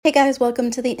Hey guys,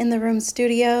 welcome to the In the Room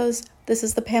Studios. This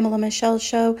is the Pamela Michelle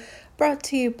Show, brought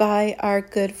to you by our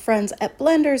good friends at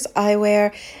Blenders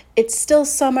Eyewear. It's still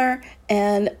summer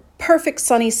and perfect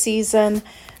sunny season.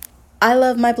 I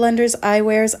love my Blenders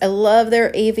Eyewears. I love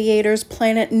their aviators.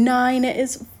 Planet 9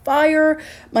 is fire.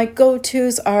 My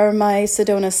go-tos are my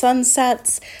Sedona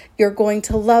Sunsets. You're going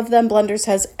to love them. Blenders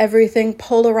has everything.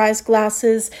 Polarized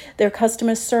glasses. Their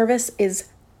customer service is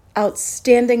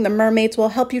outstanding. The mermaids will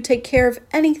help you take care of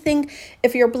anything.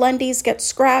 If your blendies get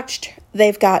scratched,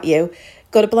 they've got you.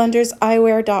 Go to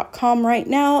blenderseyewear.com right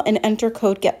now and enter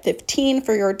code GET15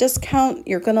 for your discount.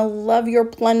 You're going to love your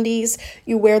blendies.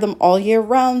 You wear them all year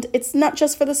round. It's not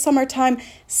just for the summertime.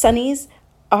 Sunnies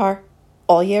are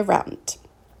all year round.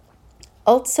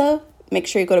 Also, make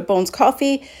sure you go to Bones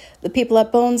Coffee. The people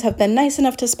at Bones have been nice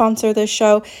enough to sponsor this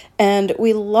show, and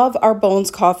we love our Bones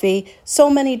Coffee. So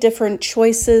many different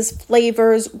choices,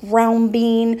 flavors, ground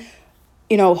bean,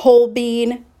 whole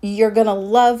bean. You're going to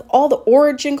love all the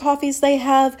origin coffees they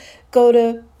have. Go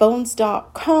to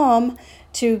bones.com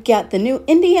to get the new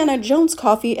Indiana Jones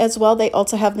coffee as well. They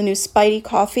also have the new Spidey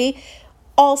coffee.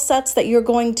 All sets that you're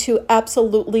going to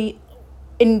absolutely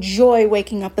enjoy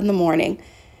waking up in the morning.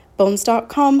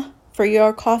 Bones.com for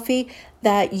your coffee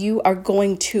that you are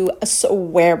going to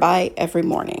swear by every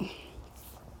morning.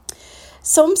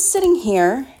 So I'm sitting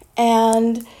here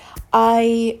and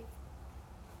I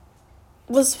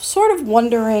was sort of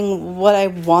wondering what I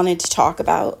wanted to talk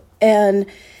about. And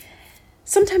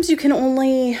sometimes you can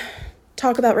only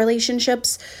talk about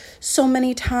relationships so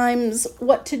many times,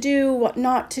 what to do, what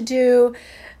not to do.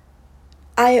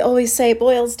 I always say it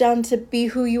boils down to be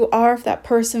who you are. If that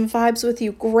person vibes with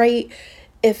you, great.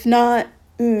 If not,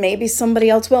 maybe somebody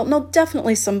else will. No,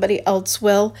 definitely somebody else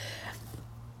will.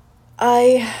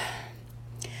 I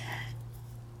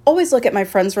always look at my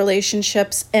friends'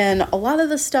 relationships and a lot of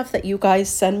the stuff that you guys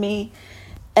send me.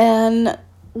 And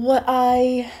what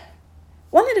I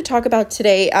wanted to talk about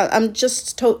today, I'm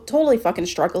just totally fucking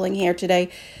struggling here today.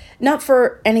 Not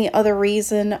for any other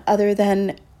reason other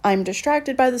than I'm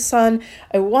distracted by the sun.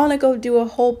 I want to go do a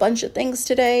whole bunch of things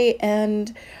today,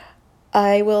 and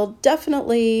I will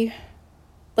definitely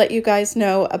let you guys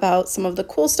know about some of the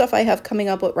cool stuff I have coming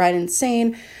up with Ride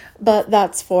Insane, but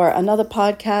that's for another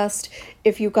podcast.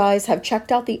 If you guys have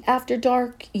checked out the After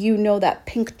Dark, you know that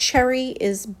Pink Cherry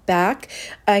is back.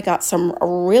 I got some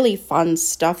really fun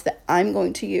stuff that I'm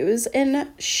going to use and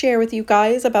share with you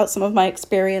guys about some of my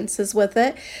experiences with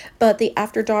it. But the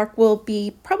After Dark will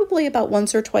be probably about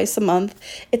once or twice a month.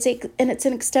 It's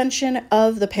an extension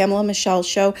of the Pamela Michelle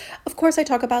Show. Of course, I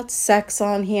talk about sex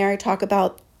on here. I talk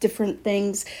about different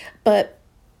things, but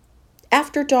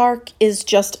After Dark is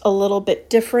just a little bit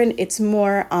different. It's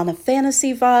more on a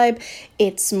fantasy vibe.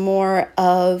 It's more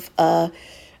of a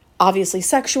obviously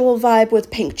sexual vibe with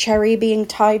Pink Cherry being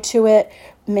tied to it.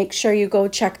 Make sure you go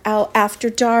check out After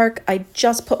Dark. I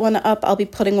just put one up. I'll be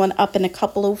putting one up in a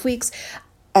couple of weeks.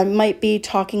 I might be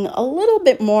talking a little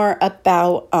bit more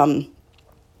about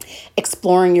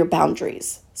exploring your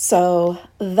boundaries. So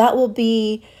that will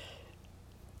be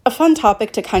a fun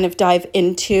topic to kind of dive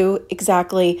into,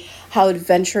 exactly how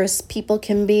adventurous people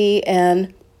can be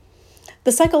and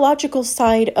the psychological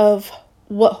side of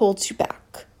what holds you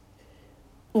back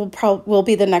will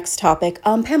be the next topic.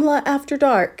 Pamela After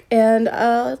Dark, and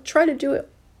I'll try to do it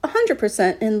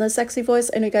 100% in the sexy voice.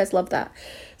 I know you guys love that,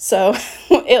 so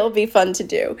it'll be fun to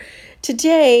do.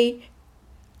 Today,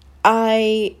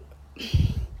 I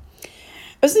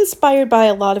was inspired by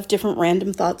a lot of different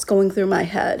random thoughts going through my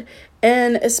head,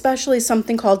 and especially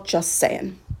something called just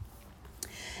saying.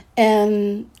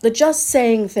 And the just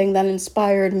saying thing that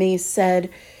inspired me said,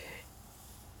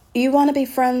 you want to be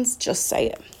friends? Just say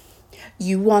it.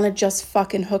 You want to just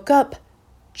fucking hook up?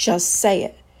 Just say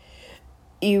it.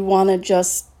 You want to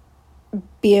just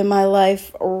be in my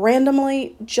life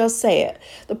randomly? Just say it.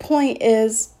 The point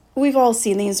is, we've all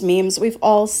seen these memes. We've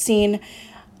all seen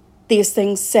these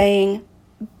things saying,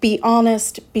 be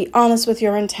honest with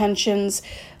your intentions.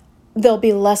 There'll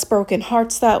be less broken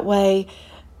hearts that way.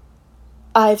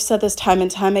 I've said this time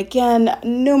and time again,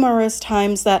 numerous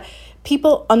times, that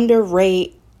people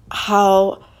underrate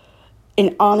how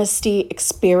an honesty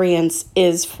experience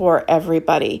is for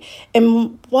everybody.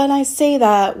 And when I say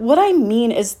that, what I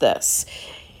mean is this.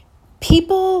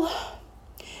 People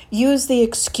use the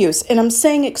excuse, and I'm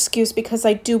saying excuse because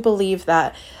I do believe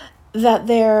that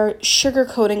they're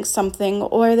sugarcoating something,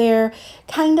 or they're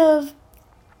kind of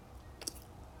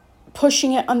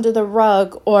pushing it under the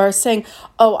rug, or saying,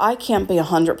 oh, I can't be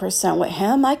 100% with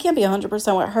him. I can't be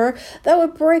 100% with her. That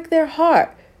would break their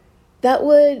heart. That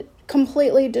would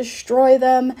completely destroy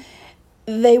them.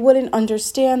 they wouldn't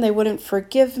understand, they wouldn't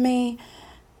forgive me.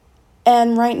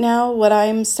 And right now, what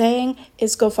I'm saying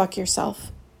is go fuck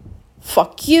yourself.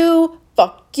 Fuck you,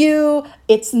 fuck you.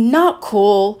 It's not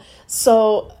cool.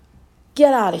 So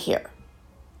get out of here.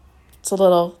 It's a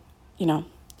little,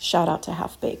 shout out to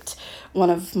Half Baked, one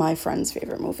of my friend's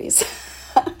favorite movies.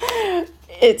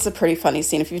 It's a pretty funny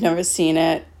scene. If you've never seen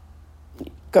it,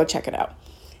 go check it out.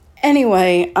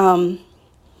 Anyway,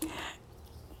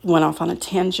 went off on a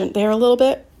tangent there a little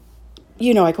bit.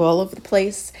 I go all over the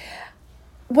place.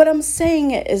 What I'm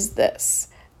saying is this.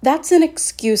 That's an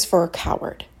excuse for a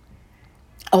coward.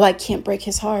 Oh, I can't break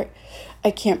his heart.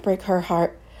 I can't break her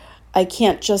heart. I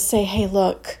can't just say, hey,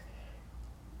 look,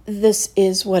 this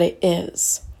is what it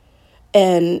is.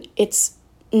 And it's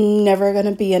never going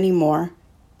to be anymore.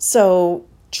 So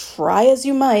try as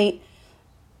you might,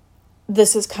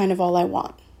 this is kind of all I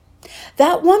want.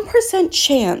 That 1%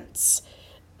 chance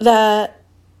that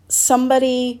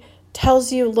somebody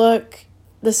tells you, look,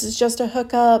 this is just a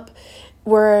hookup,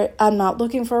 where I'm not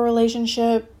looking for a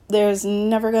relationship, there's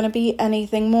never going to be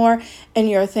anything more, and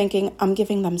you're thinking, I'm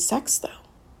giving them sex though.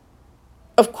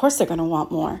 Of course they're going to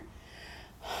want more.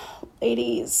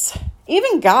 Ladies,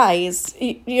 even guys,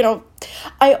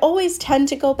 I always tend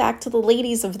to go back to the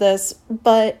ladies of this,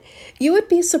 but you would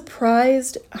be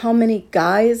surprised how many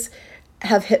guys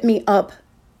have hit me up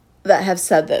that have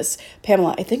said this.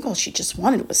 Pamela, I think all she just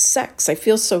wanted was sex. I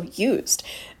feel so used.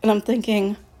 And I'm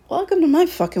thinking, welcome to my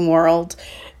fucking world.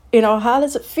 How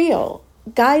does it feel?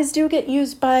 Guys do get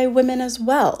used by women as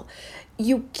well.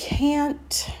 You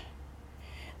can't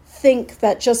think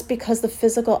that just because the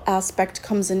physical aspect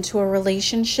comes into a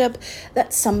relationship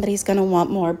that somebody's going to want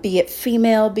more, be it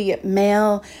female, be it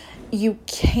male. You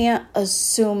can't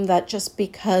assume that just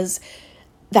because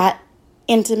that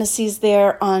intimacy's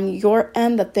there on your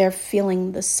end that they're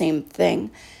feeling the same thing.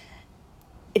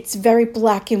 It's very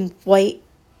black and white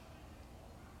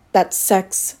that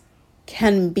sex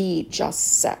can be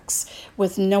just sex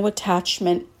with no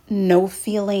attachment, no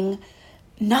feeling,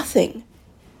 nothing.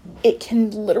 It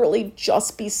can literally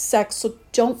just be sex. So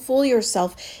don't fool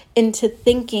yourself into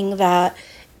thinking that,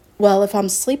 well, if I'm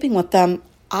sleeping with them,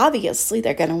 obviously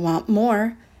they're going to want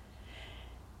more.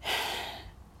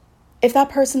 If that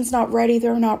person's not ready,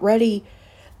 they're not ready.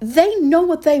 They know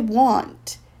what they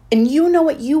want, and you know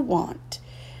what you want.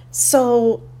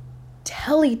 So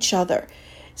tell each other.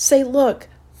 Say, look,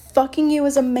 fucking you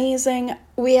is amazing.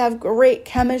 We have great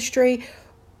chemistry,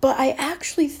 but I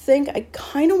actually think I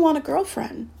kind of want a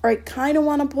girlfriend, or I kind of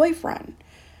want a boyfriend.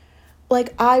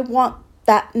 Like, I want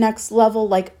that next level.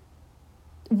 Like,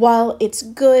 while it's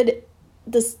good,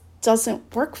 this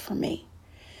doesn't work for me.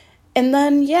 And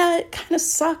then, yeah, it kind of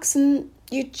sucks, and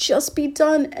you just be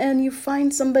done, and you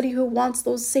find somebody who wants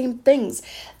those same things.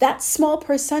 That small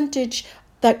percentage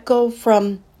that go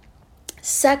from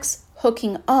sex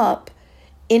hooking up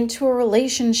into a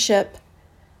relationship,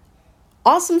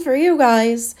 awesome for you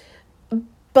guys.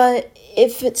 But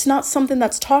if it's not something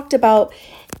that's talked about,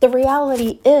 the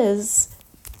reality is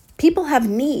people have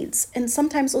needs, and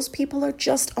sometimes those people are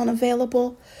just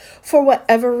unavailable for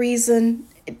whatever reason.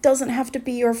 It doesn't have to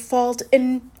be your fault,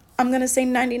 and I'm going to say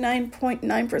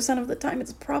 99.9% of the time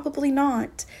it's probably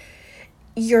not.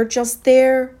 You're just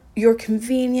there, you're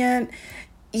convenient,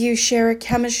 you share a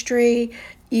chemistry,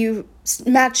 you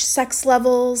match sex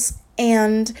levels,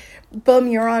 and boom,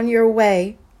 you're on your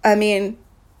way. I mean,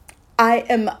 I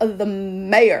am the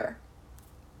mayor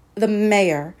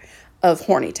of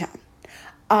Hornytown.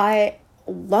 I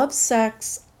love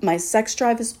sex. My sex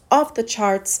drive is off the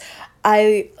charts.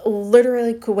 I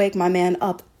literally could wake my man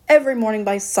up every morning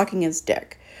by sucking his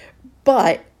dick.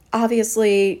 But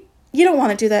obviously, you don't want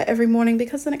to do that every morning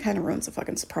because then it kind of ruins the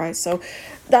fucking surprise. So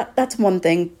that's one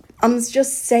thing. I'm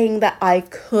just saying that I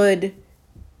could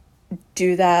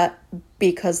do that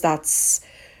because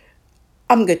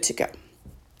I'm good to go.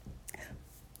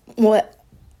 What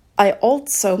I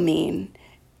also mean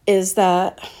is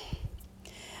that,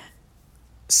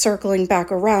 circling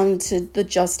back around to the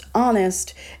just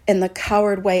honest and the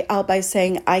coward way out by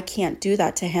saying, I can't do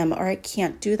that to him or I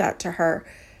can't do that to her.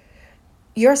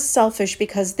 You're selfish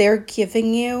because they're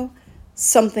giving you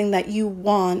something that you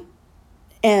want,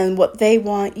 and what they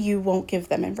want, you won't give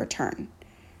them in return.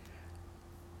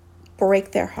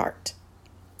 Break their heart.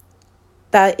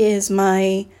 That is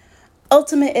my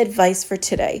ultimate advice for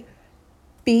today.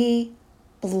 Be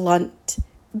blunt.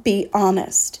 Be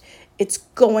honest. It's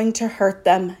going to hurt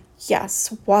them,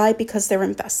 yes. Why? Because they're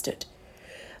invested.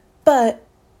 But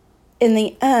in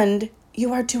the end,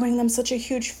 you are doing them such a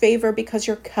huge favor because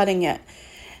you're cutting it.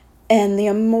 And the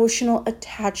emotional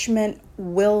attachment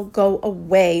will go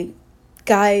away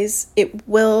Guys, it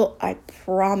will, I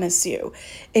promise you.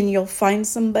 And you'll find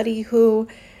somebody who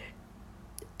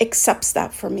accepts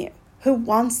that from you, who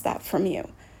wants that from you.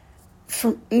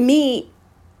 For me,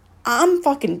 I'm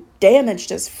fucking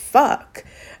damaged as fuck.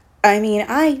 I mean,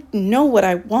 I know what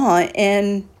I want,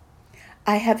 and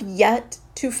I have yet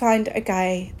to find a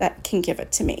guy that can give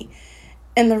it to me.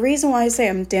 And the reason why I say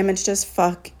I'm damaged as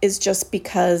fuck is just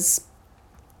because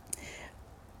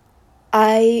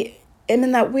I am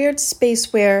in that weird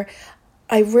space where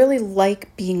I really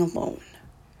like being alone.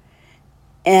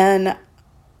 And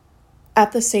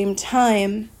at the same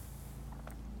time,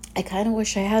 I kind of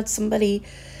wish I had somebody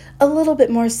a little bit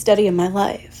more steady in my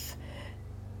life.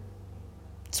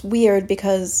 It's weird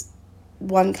because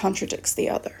one contradicts the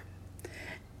other.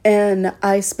 And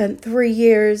I spent 3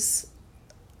 years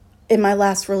in my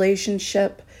last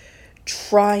relationship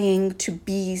trying to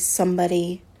be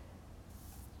somebody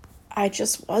I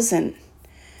just wasn't.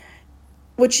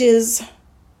 Which is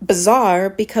bizarre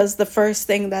because the first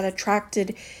thing that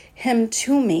attracted him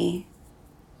to me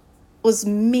was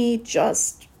me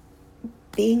just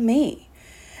being me.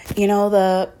 You know,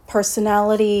 the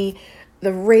personality,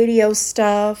 the radio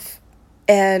stuff,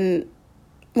 and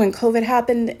when COVID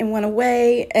happened and went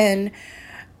away and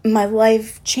my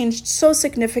life changed so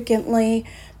significantly,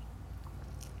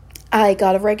 I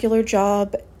got a regular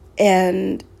job,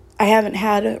 and I haven't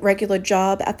had a regular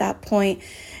job at that point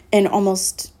in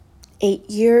almost 8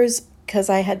 years because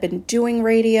I had been doing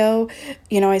radio.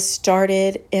 You know, I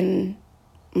started in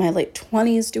my late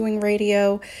 20s doing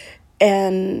radio,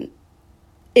 and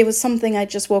it was something I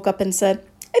just woke up and said,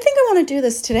 I think I want to do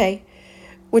this today,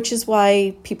 which is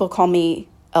why people call me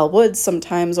Elle Woods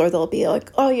sometimes, or they'll be like,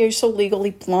 oh, you're so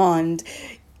legally blonde.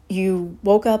 You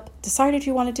woke up, decided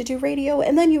you wanted to do radio,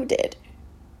 and then you did.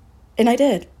 And I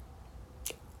did.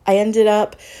 I ended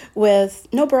up with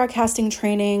no broadcasting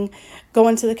training,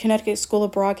 going to the Connecticut School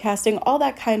of Broadcasting. All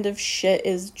that kind of shit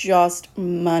is just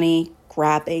money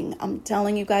grabbing. I'm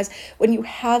telling you guys, when you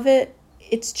have it,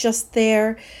 it's just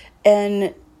there.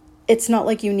 And it's not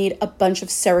like you need a bunch of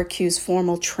Syracuse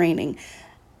formal training.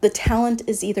 The talent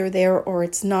is either there or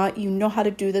it's not. You know how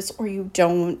to do this or you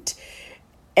don't.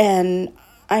 And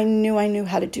I knew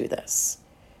how to do this.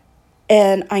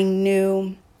 And I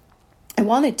knew I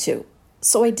wanted to.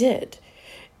 So I did.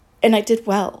 And I did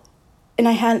well. And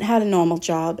I hadn't had a normal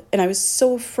job. And I was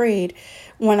so afraid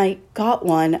when I got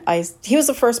one. He was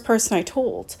the first person I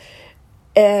told.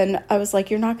 And I was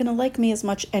like, you're not going to like me as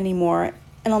much anymore.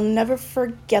 And I'll never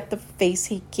forget the face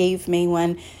he gave me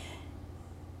when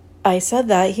I said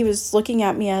that. He was looking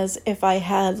at me as if I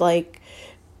had like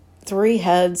 3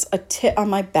 heads, a tit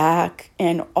on my back,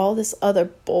 and all this other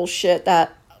bullshit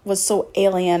that was so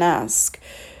alien-esque.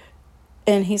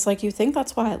 And he's like, you think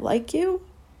that's why I like you?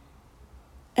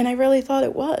 And I really thought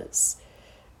it was.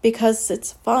 Because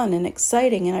it's fun and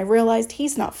exciting. And I realized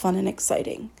he's not fun and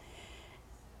exciting.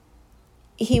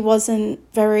 He wasn't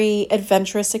very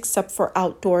adventurous except for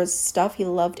outdoors stuff. He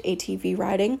loved ATV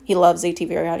riding. He loves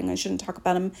ATV riding. I shouldn't talk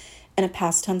about him in a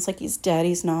past tense like he's dead.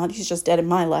 He's not. He's just dead in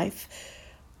my life.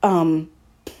 But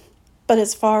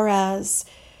as far as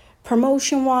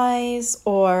promotion-wise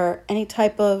or any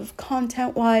type of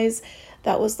content-wise,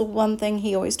 that was the one thing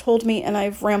he always told me, and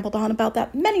I've rambled on about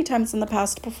that many times in the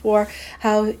past before,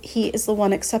 how he is the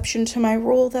one exception to my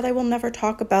rule that I will never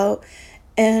talk about,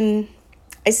 and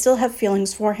I still have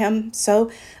feelings for him, so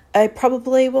I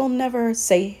probably will never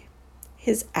say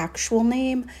his actual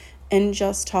name and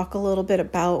just talk a little bit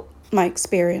about my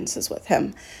experiences with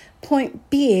him.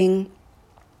 Point being,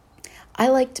 I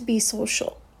like to be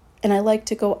social, and I like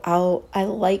to go out. I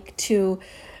like to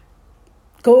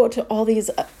go to all these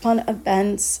fun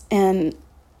events, and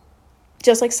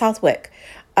just like Southwick,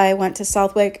 I went to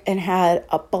Southwick and had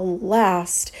a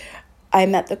blast. I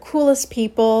met the coolest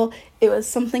people. It was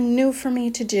something new for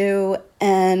me to do,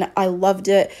 and I loved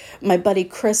it. My buddy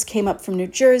Chris came up from New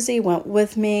Jersey, went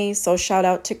with me, so shout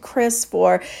out to Chris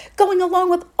for going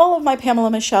along with all of my Pamela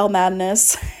Michelle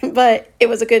madness. But it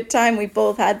was a good time. We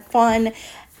both had fun,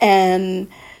 and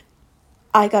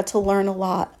I got to learn a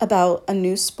lot about a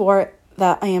new sport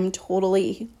that I am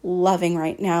totally loving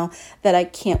right now that I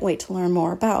can't wait to learn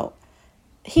more about.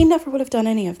 He never would have done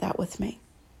any of that with me,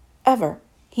 ever.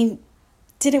 He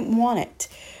didn't want it,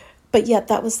 but yet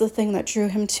that was the thing that drew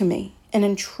him to me and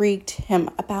intrigued him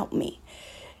about me.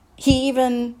 He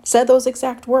even said those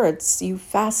exact words, "You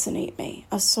fascinate me.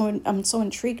 I'm so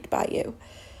intrigued by you."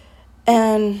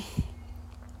 And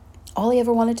all he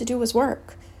ever wanted to do was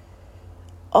work.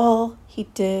 All he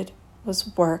did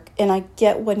was work. And I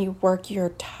get when you work, you're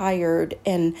tired,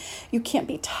 and you can't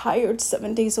be tired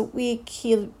 7 days a week.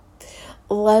 He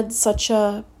led such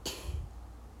a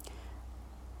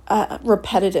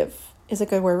repetitive is a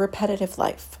good word, repetitive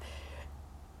life.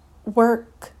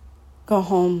 Work, go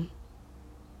home,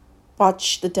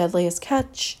 watch The Deadliest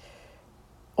Catch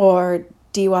or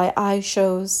DIY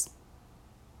shows,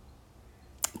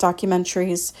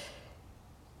 documentaries,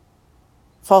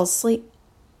 fall asleep,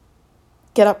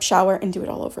 get up, shower, and do it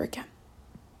all over again.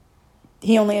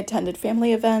 He only attended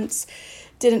family events,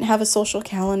 didn't have a social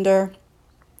calendar.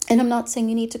 And I'm not saying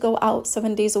you need to go out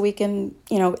 7 days a week and,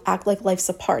 act like life's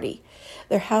a party.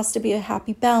 There has to be a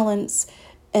happy balance,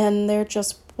 and there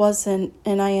just wasn't.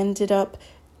 And I ended up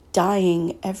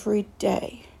dying every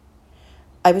day.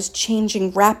 I was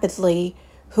changing rapidly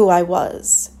who I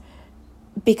was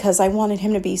because I wanted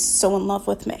him to be so in love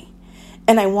with me.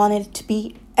 And I wanted to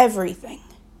be everything.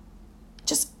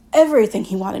 Just everything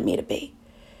he wanted me to be.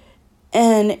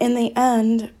 And in the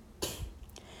end,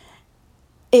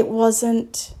 it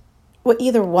wasn't what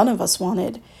either one of us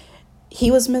wanted.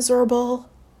 He was miserable.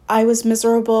 I was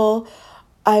miserable.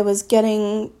 I was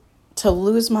getting to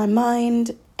lose my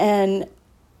mind. And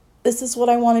this is what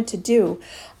I wanted to do.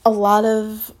 A lot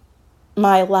of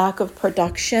my lack of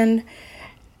production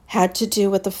had to do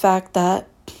with the fact that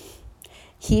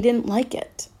he didn't like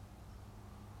it.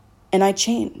 And I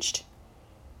changed.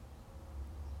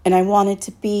 And I wanted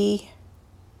to be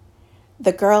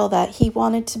the girl that he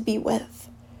wanted to be with.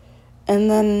 And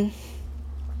then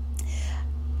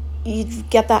you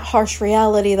get that harsh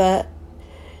reality that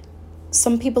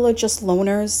some people are just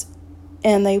loners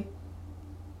and they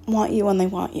want you when they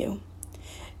want you.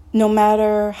 No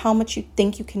matter how much you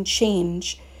think you can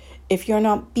change, if you're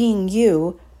not being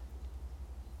you,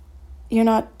 you're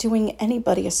not doing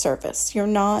anybody a service. You're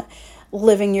not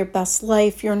living your best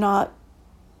life. You're not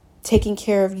taking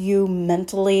care of you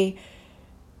mentally.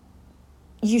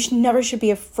 You never should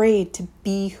be afraid to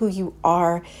be who you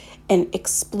are and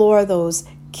explore those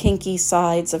kinky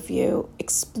sides of you.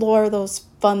 Explore those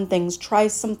fun things. Try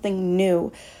something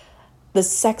new. The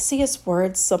sexiest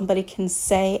words somebody can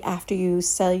say after you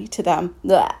say to them,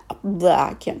 blah, blah,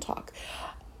 I can't talk.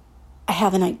 I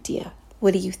have an idea.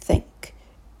 What do you think?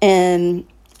 And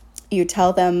you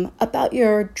tell them about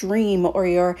your dream or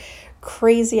your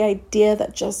crazy idea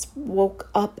that just woke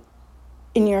up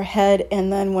in your head,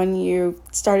 and then when you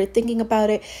started thinking about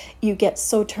it, you get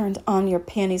so turned on, your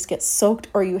panties get soaked,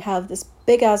 or you have this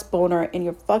big ass boner in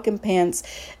your fucking pants,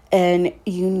 and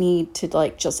you need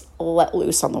to just let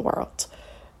loose on the world.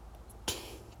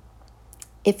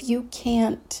 If you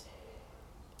can't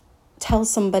tell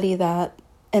somebody that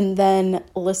and then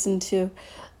listen to,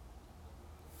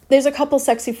 there's a couple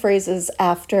sexy phrases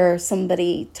after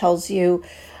somebody tells you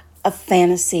a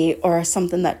fantasy or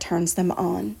something that turns them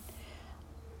on.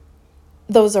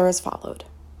 Those are as followed.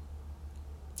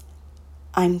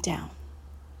 I'm down.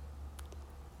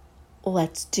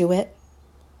 Let's do it.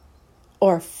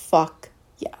 Or fuck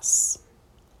yes.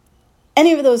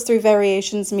 Any of those three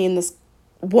variations mean this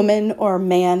woman or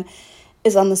man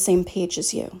is on the same page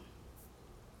as you.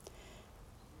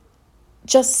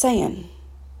 Just saying.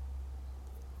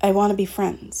 I want to be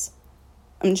friends.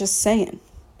 I'm just saying.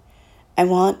 I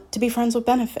want to be friends with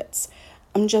benefits.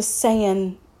 I'm just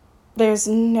saying. There's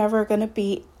never going to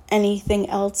be anything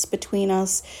else between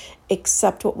us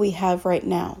except what we have right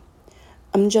now.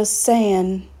 I'm just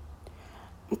saying,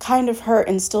 I'm kind of hurt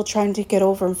and still trying to get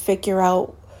over and figure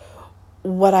out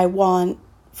what I want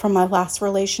from my last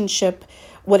relationship,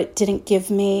 what it didn't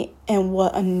give me, and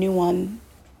what a new one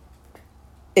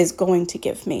is going to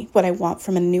give me, what I want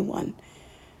from a new one.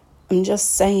 I'm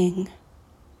just saying,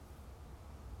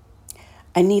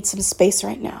 I need some space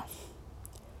right now.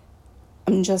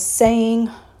 I'm just saying,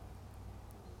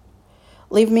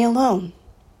 leave me alone.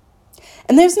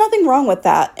 And there's nothing wrong with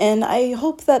that. And I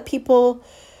hope that people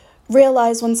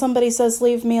realize when somebody says,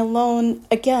 leave me alone,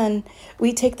 again,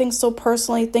 we take things so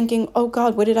personally thinking, oh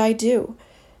God, what did I do?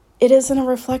 It isn't a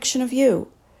reflection of you.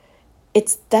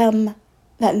 It's them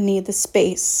that need the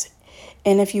space.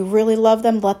 And if you really love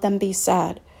them, let them be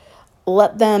sad.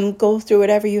 Let them go through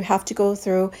whatever you have to go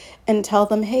through and tell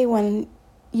them, hey, when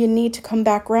you need to come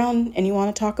back around and you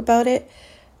want to talk about it,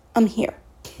 I'm here.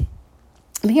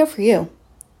 I'm here for you.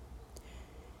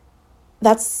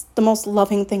 That's the most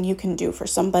loving thing you can do for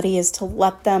somebody, is to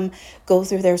let them go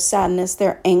through their sadness,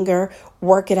 their anger,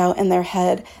 work it out in their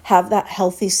head, have that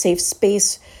healthy, safe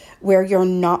space where you're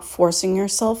not forcing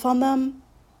yourself on them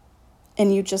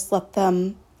and you just let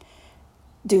them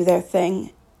do their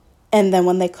thing. And then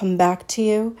when they come back to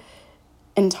you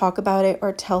and talk about it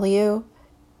or tell you,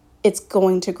 it's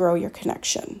going to grow your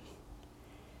connection.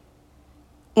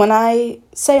 When I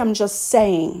say I'm just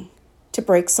saying to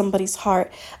break somebody's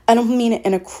heart, I don't mean it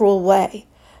in a cruel way.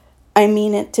 I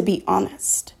mean it to be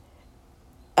honest.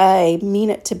 I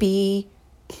mean it to be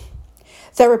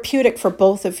therapeutic for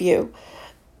both of you,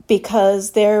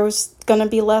 because there's going to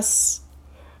be less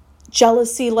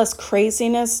jealousy, less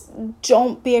craziness.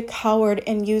 Don't be a coward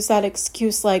and use that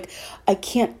excuse like, I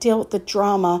can't deal with the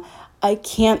drama. I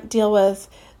can't deal with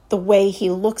the way he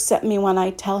looks at me when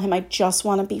I tell him I just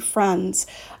want to be friends.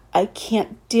 I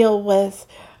can't deal with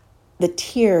the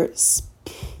tears.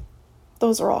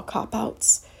 Those are all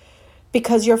cop-outs,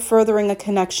 because you're furthering a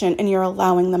connection and you're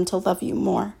allowing them to love you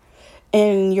more.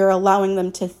 And you're allowing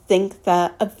them to think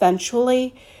that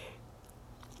eventually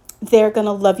they're going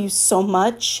to love you so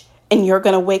much, and you're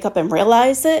going to wake up and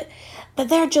realize it, that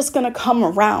they're just going to come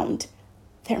around.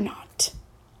 They're not.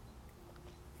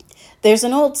 There's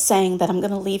an old saying that I'm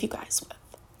going to leave you guys with.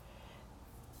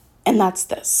 And that's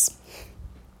this.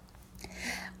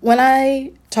 When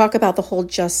I talk about the whole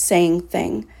just saying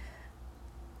thing,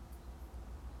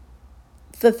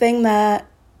 the thing that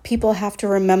people have to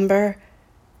remember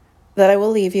that I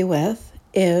will leave you with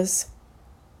is,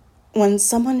 when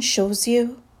someone shows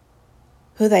you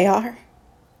who they are,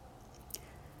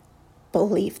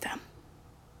 believe them.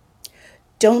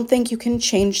 Don't think you can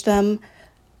change them.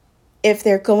 If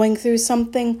they're going through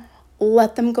something,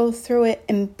 let them go through it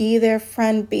and be their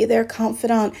friend, be their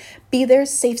confidant, be their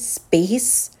safe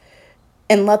space,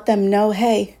 and let them know,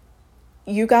 hey,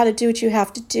 you got to do what you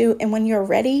have to do. And when you're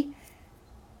ready,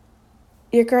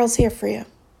 your girl's here for you.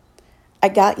 I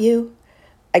got you.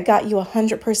 I got you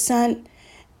 100%.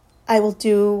 I will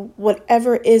do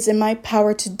whatever is in my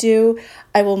power to do.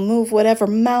 I will move whatever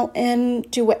mountain,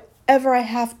 do whatever I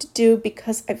have to do,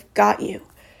 because I've got you.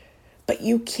 But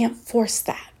you can't force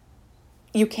that.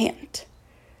 You can't.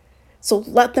 So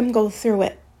let them go through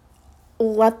it.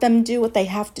 Let them do what they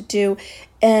have to do,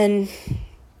 and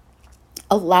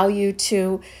allow you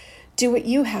to do what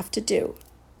you have to do.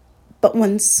 But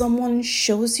when someone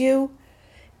shows you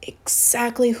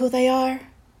exactly who they are,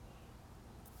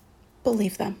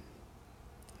 believe them.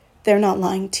 They're not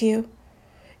lying to you.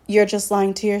 You're just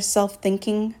lying to yourself,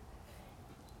 thinking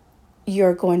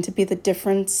you're going to be the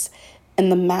difference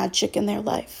and the magic in their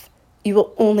life. You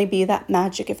will only be that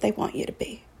magic if they want you to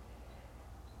be.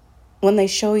 When they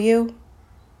show you,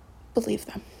 believe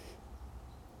them.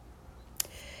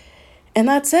 And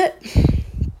that's it.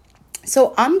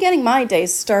 So I'm getting my day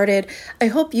started. I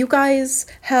hope you guys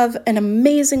have an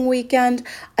amazing weekend.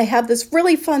 I have this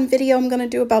really fun video I'm going to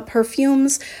do about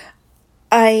perfumes.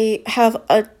 I have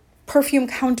a perfume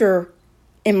counter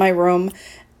in my room,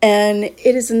 and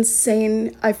it is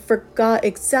insane. I forgot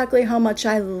exactly how much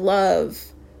I love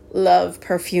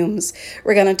perfumes.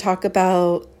 We're going to talk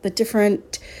about the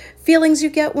different feelings you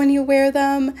get when you wear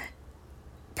them.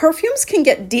 Perfumes can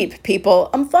get deep, people.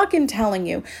 I'm fucking telling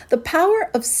you. The power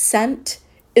of scent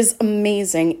is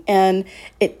amazing, and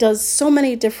it does so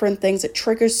many different things. It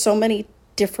triggers so many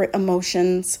different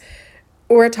emotions.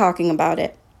 We're talking about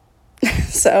it.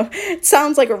 So it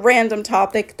sounds like a random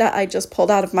topic that I just pulled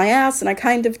out of my ass, and I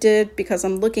kind of did, because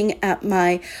I'm looking at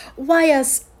my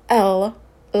YSL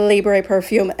Libre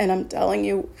perfume, and I'm telling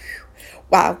you,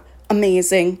 wow,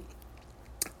 amazing.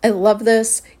 I love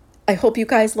this. I hope you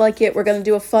guys like it. We're going to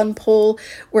do a fun poll.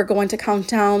 We're going to count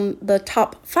down the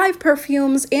top 5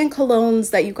 perfumes and colognes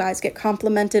that you guys get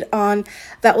complimented on.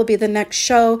 That will be the next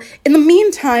show. In the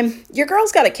meantime, your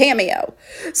girl's got a cameo.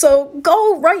 So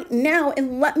go right now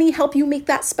and let me help you make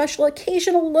that special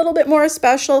occasion a little bit more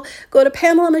special. Go to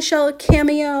Pamela Michelle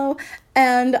Cameo,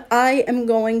 and I am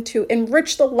going to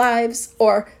enrich the lives,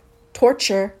 or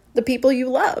torture the people you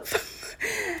love.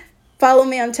 Follow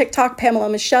me on TikTok, Pamela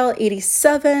Michelle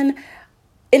 87.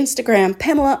 Instagram,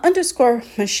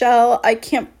 Pamela_Michelle. I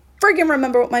can't friggin'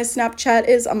 remember what my Snapchat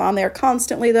is. I'm on there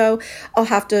constantly, though. I'll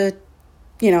have to,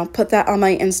 put that on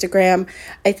my Instagram.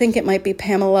 I think it might be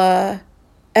Pamela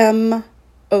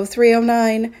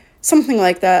M0309, something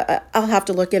like that. I'll have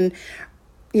to look and,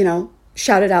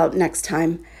 shout it out next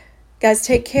time. Guys,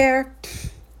 take care.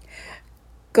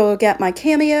 Go get my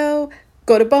cameo.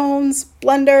 Go to Bones,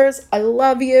 Blenders. I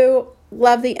love you.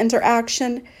 Love the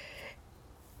interaction.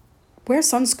 Wear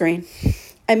sunscreen.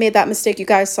 I made that mistake. You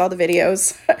guys saw the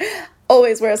videos.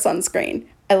 Always wear sunscreen.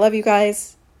 I love you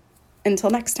guys.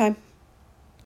 Until next time.